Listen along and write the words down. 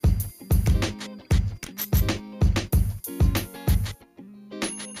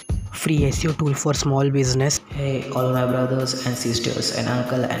free SEO tool for small business. Hey, all my brothers and sisters, and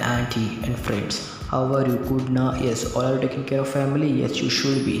uncle and auntie and friends. How are you? Good now? Yes, all are taking care of family? Yes, you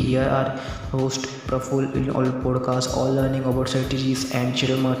should be. Here are host Praful in all podcasts, all learning about strategies and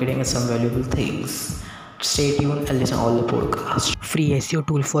digital marketing and some valuable things. Stay tuned and listen all the podcasts. Free SEO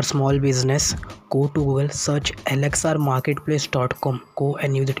tool for small business. Go to Google, search lxrmarketplace.com. Go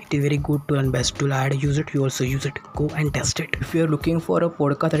and use it. It is very good tool and best tool. I had used it. You also use it. Go and test it. If you are looking for a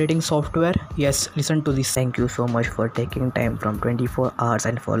podcast editing software, yes, listen to this. Thank you so much for taking time from 24 hours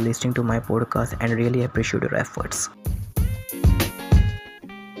and for listening to my podcast and really appreciate your efforts.